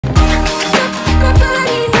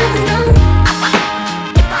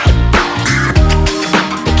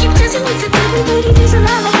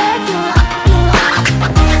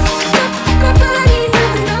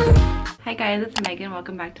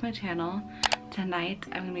welcome back to my channel. Tonight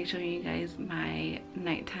I'm gonna be showing you guys my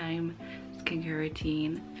nighttime skincare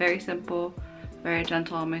routine. Very simple, very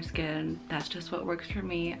gentle on my skin. That's just what works for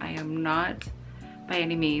me. I am not by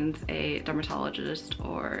any means a dermatologist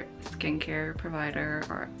or skincare provider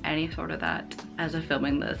or any sort of that. As of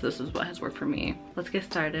filming this is what has worked for me. Let's get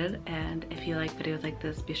started, and if you like videos like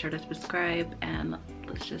this, be sure to subscribe and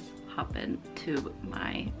let's just hop into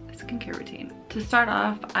my skincare routine. To start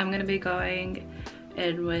off, I'm gonna be going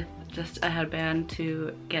in with just a headband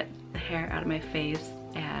to get the hair out of my face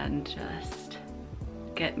and just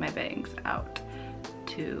get my bangs out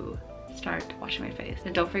to start washing my face.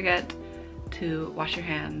 And don't forget to wash your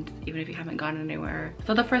hands even if you haven't gone anywhere.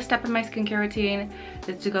 So the first step in my skincare routine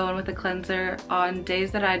is to go in with a cleanser. On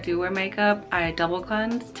days that I do wear makeup, I double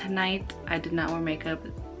cleanse. Tonight I did not wear makeup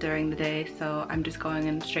during the day, so I'm just going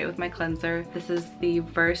in straight with my cleanser. This is the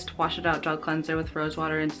Versed Wash It Out Gel Cleanser with rose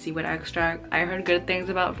water and seaweed extract. I heard good things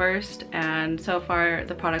about Versed, and so far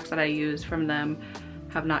the products that I use from them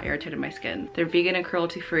have not irritated my skin. They're vegan and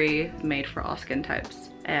cruelty free, made for all skin types.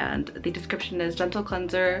 And the description is gentle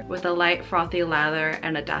cleanser with a light frothy lather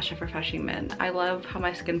and a dash of refreshing mint. I love how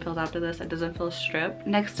my skin feels after this. It doesn't feel stripped.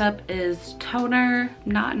 Next up is toner.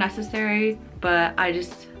 Not necessary, but I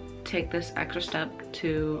just take this extra step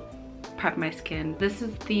to prep my skin. This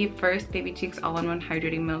is the First Baby Cheeks All-in-One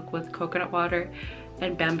Hydrating Milk with coconut water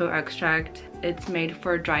and bamboo extract. It's made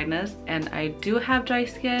for dryness, and I do have dry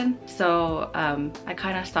skin, so I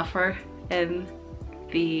kind of suffer in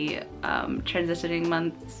the transitioning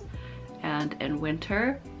months and in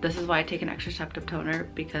winter. This is why I take an extra step of toner,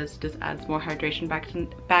 because it just adds more hydration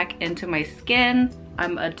back into my skin.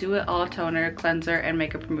 I'm a do-it-all toner, cleanser, and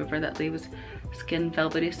makeup remover that leaves skin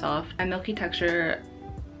velvety soft. A milky texture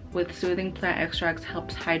with soothing plant extracts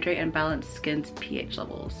helps hydrate and balance skin's pH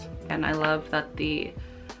levels. And I love that the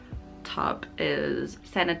top is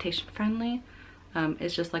sanitation friendly.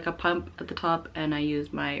 It's just like a pump at the top, and I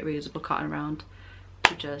use my reusable cotton round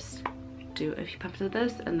to just do a few pumps of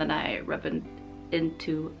this, and then I rub it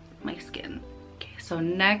into my skin. Okay, so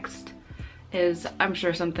next is, I'm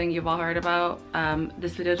sure, something you've all heard about.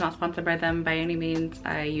 This video is not sponsored by them by any means.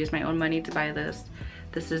 I use my own money to buy this.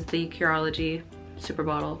 This is the Curology Super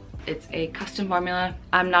Bottle. It's a custom formula.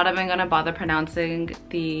 I'm not even gonna bother pronouncing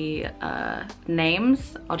the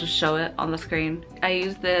names. I'll just show it on the screen. I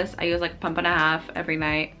use this, I use like a pump and a half every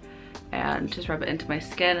night and just rub it into my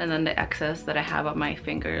skin, and then the excess that I have on my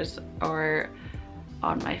fingers or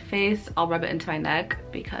on my face, I'll rub it into my neck,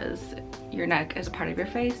 because your neck is a part of your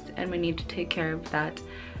face and we need to take care of that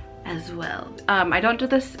as well. I don't do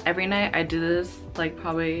this every night. I do this like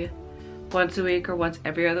probably once a week or once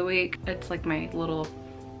every other week. It's like my little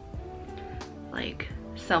like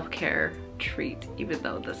self-care treat, even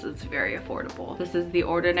though this is very affordable. This is The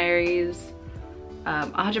Ordinary's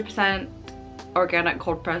 100% organic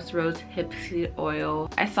cold pressed rose hip seed oil.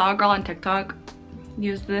 I saw a girl on TikTok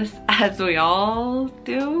use this, as we all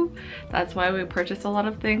do. That's why we purchase a lot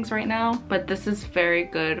of things right now. But this is very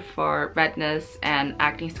good for redness and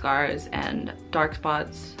acne scars and dark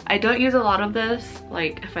spots. I don't use a lot of this.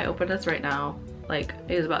 Like if I open this right now, like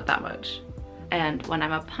it is about that much. And when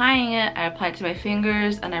I'm applying it, I apply it to my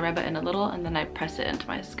fingers and I rub it in a little, and then I press it into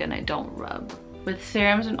my skin. I don't rub. With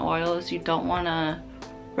serums and oils, you don't want to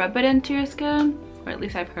rub it into your skin, or at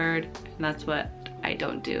least I've heard, and that's what I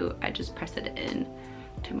don't do. I just press it in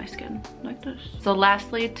to my skin like this. So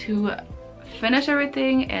lastly, to finish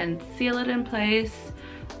everything and seal it in place,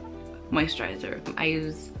 moisturizer. I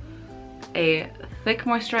use a thick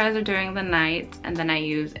moisturizer during the night, and then I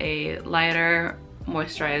use a lighter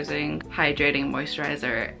moisturizing, hydrating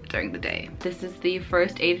moisturizer during the day. This is the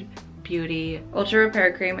First Aid Beauty Ultra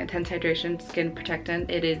Repair Cream Intense Hydration Skin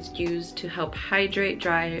Protectant. It is used to help hydrate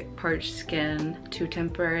dry, parched skin, to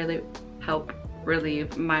temporarily help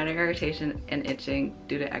relieve minor irritation and itching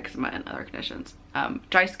due to eczema and other conditions.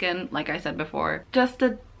 Dry skin, like I said before, just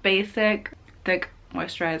a basic thick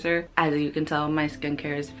moisturizer. As you can tell, my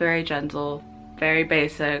skincare is very gentle, very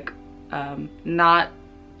basic, not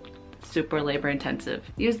super labor intensive.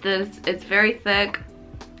 Use this. It's very thick.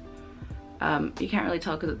 You can't really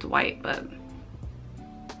tell because it's white, but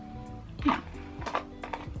yeah,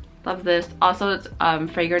 love this. Also, it's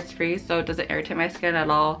fragrance free, so it doesn't irritate my skin at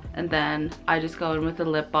all. And then I just go in with a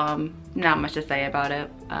lip balm. Not much to say about it.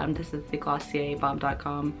 This is the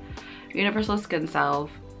glossierbalm.com Universal Skin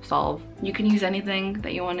Salve. You can use anything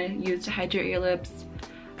that you want to use to hydrate your lips,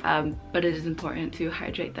 but it is important to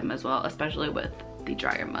hydrate them as well, especially with the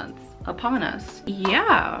drier months upon us.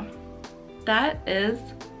 Yeah, that is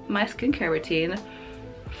my skincare routine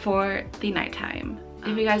for the nighttime.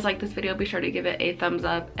 If you guys like this video, be sure to give it a thumbs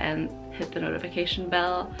up and hit the notification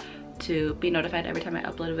bell to be notified every time I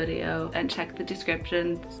upload a video, and check the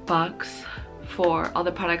description box for all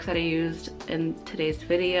the products that I used in today's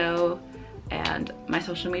video and my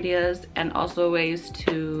social medias, and also ways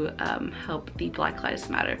to help the Black Lives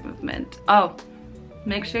Matter movement. Oh,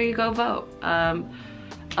 make sure you go vote.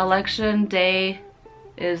 Election day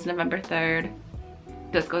is November 3rd.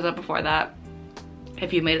 This goes up before that.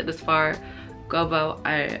 If you made it this far, go vote.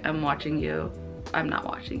 I am watching you. I'm not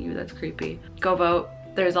watching you, that's creepy. Go vote.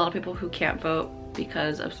 There's a lot of people who can't vote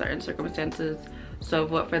because of certain circumstances, so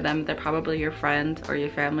vote for them. They're probably your friend or your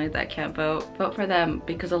family that can't vote. Vote for them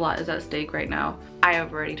because a lot is at stake right now. I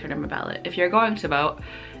have already turned in my ballot. If you're going to vote,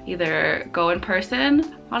 either go in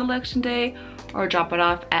person on election day or drop it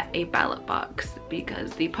off at a ballot box,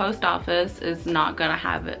 because the post office is not gonna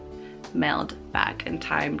have it mailed back in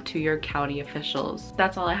time to your county officials.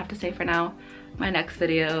 That's all I have to say for now. My next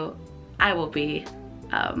video, I will be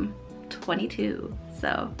 22,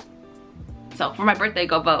 so for my birthday,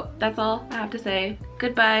 go vote. That's all I have to say.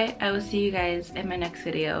 Goodbye. I will see you guys in my next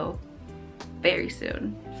video very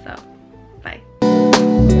soon. So bye.